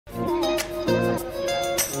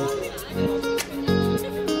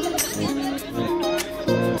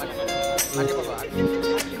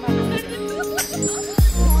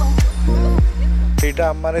यहाँ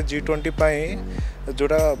आम मैंने G20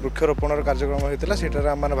 जोड़ा वृक्षरोपण कार्यक्रम होता है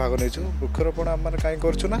आम भाग नहीं वृक्षरोपण आम कहीं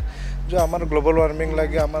करूँ जो आम ग्लोबल वार्मिंग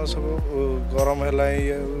लगे आम सब गरम है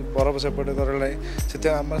बरफ सेपटे दरला से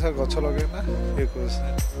आम से गछ लगे ये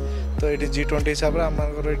तो ये G20 हिसाब से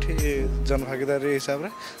आमर ये जनभागीदारी हिसाब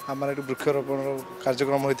से आम ये वृक्षरोपण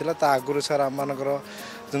कार्यक्रम होता आगुरी सर आम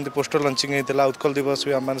जमी पोस्टर लंचिंग होता उत्कल दिवस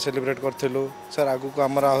भी आम सेलिब्रेट करूँ सर आगू को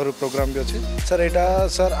आमर आहरी प्रोग्राम भी अच्छे सर यहाँ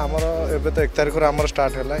सर आमर एवं तो 1 तारिख आमर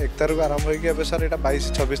स्टार्ट है 1 तारिख आरंभ होगी सर यहाँ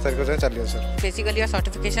 22-26 तारिख जाए चलिए sir basically a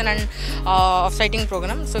certification and off-siting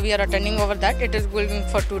program, so we are attending over that. It is going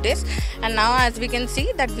for 2 days, and now as we can see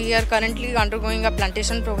that we are currently undergoing a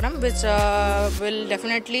plantation program which will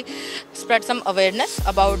definitely spread some awareness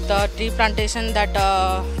about the tree plantation, that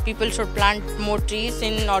people should plant more trees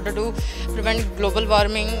in order to prevent global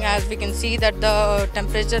warming. As we can see that the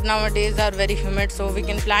temperature nowadays are very humid, so we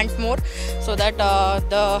can plant more so that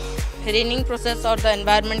the raining process or the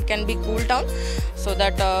environment can be cooled down, so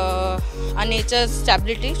that our nature's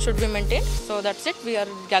stability should be maintained. So that's it, we are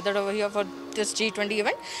gathered over here for this G20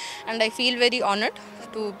 event, and I feel very honored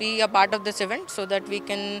to be a part of this event so that we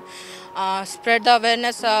can spread the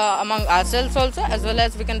awareness among ourselves also, as well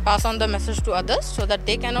as we can pass on the message to others so that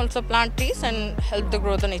they can also plant trees and help to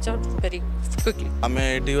grow the nature very quickly. आमे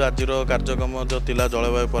eighty आज कार्यक्रम जो तिला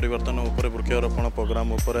जलवायु परिवर्तन उपर वृक्षरोपण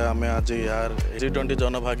programme उपर आमे आज यार G20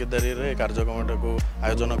 जनभागीदारी रे कार्यक्रम को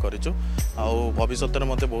आयोजन करिछु आ भविष्य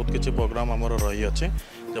में बहुत किसी प्रोग्राम आमर रही अच्छे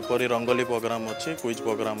जपरी रंगोली प्रोग्राम अच्छी क्विज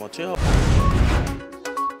प्रोग्राम अच्छे